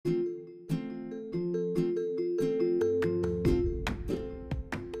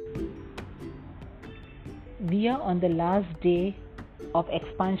are on the last day of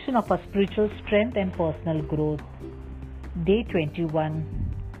expansion of our spiritual strength and personal growth. Day 21.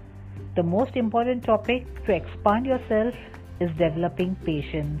 The most important topic to expand yourself is developing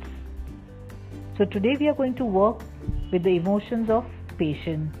patience. So today we are going to work with the emotions of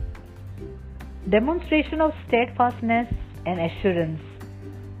patience. Demonstration of steadfastness and assurance.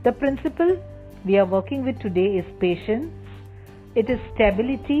 The principle we are working with today is patience. It is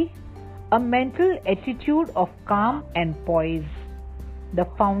stability, a mental attitude of calm and poise, the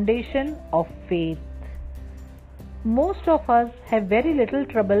foundation of faith. Most of us have very little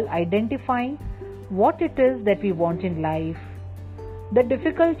trouble identifying what it is that we want in life. The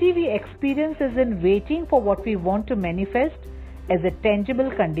difficulty we experience is in waiting for what we want to manifest as a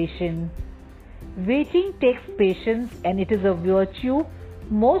tangible condition. Waiting takes patience, and it is a virtue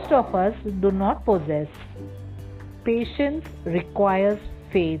most of us do not possess. Patience requires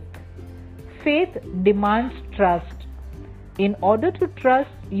faith. Faith demands trust. In order to trust,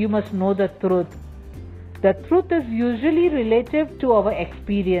 you must know the truth. The truth is usually relative to our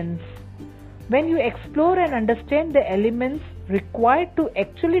experience. When you explore and understand the elements required to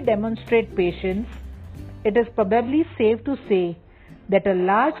actually demonstrate patience, it is probably safe to say that a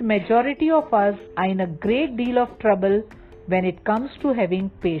large majority of us are in a great deal of trouble when it comes to having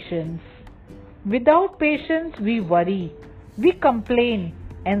patience. Without patience, we worry, we complain,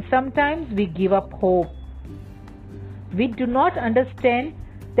 and sometimes we give up hope. We do not understand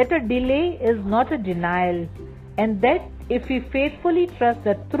that a delay is not a denial, and that if we faithfully trust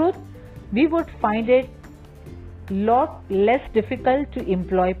the truth, we would find it lot less difficult to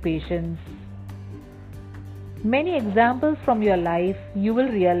employ patience. Many examples from your life, you will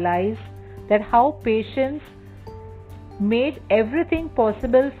realize that how patience made everything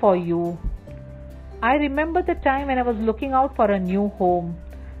possible for you. I remember the time when I was looking out for a new home.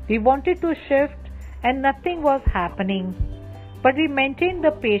 We wanted to shift and nothing was happening. But we maintained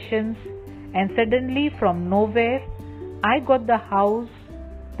the patience, and suddenly from nowhere, I got the house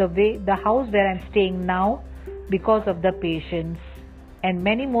where I'm staying now because of the patience. And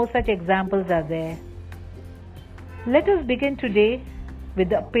many more such examples are there. Let us begin today with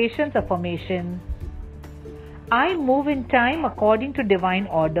the patience affirmation. I move in time according to divine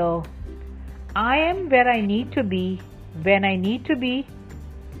order. I am where I need to be, when I need to be,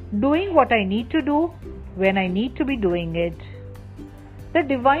 doing what I need to do, when I need to be doing it. The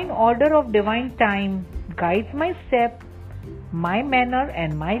divine order of divine time guides my step, my manner,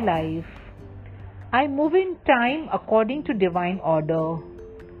 and my life. I move in time according to divine order.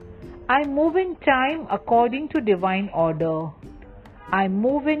 I move in time according to divine order. I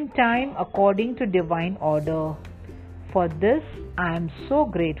move in time according to divine order. For this I am so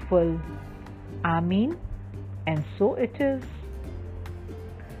grateful. Amen. And so it is.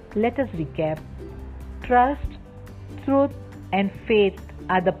 Let us recap. Trust, truth, and faith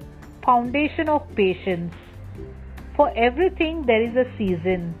are the foundation of patience. For everything there is a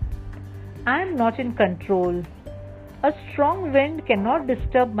season. I am not in control. A strong wind cannot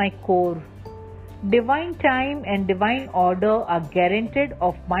disturb my core. Divine time and divine order are guaranteed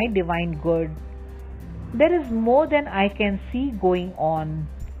of my divine good. There is more than I can see going on.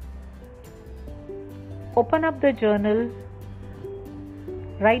 Open up the journal.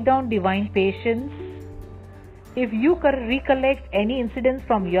 Write down divine patience. If you recollect any incidents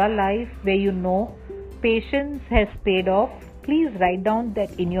from your life where you know patience has paid off, please write down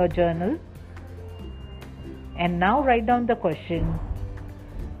that in your journal. And now write down the question.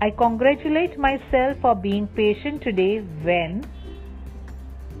 I congratulate myself for being patient today when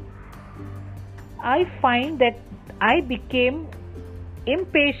I find that I became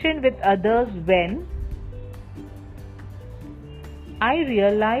impatient with others when I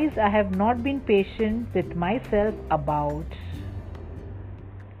realize I have not been patient with myself about.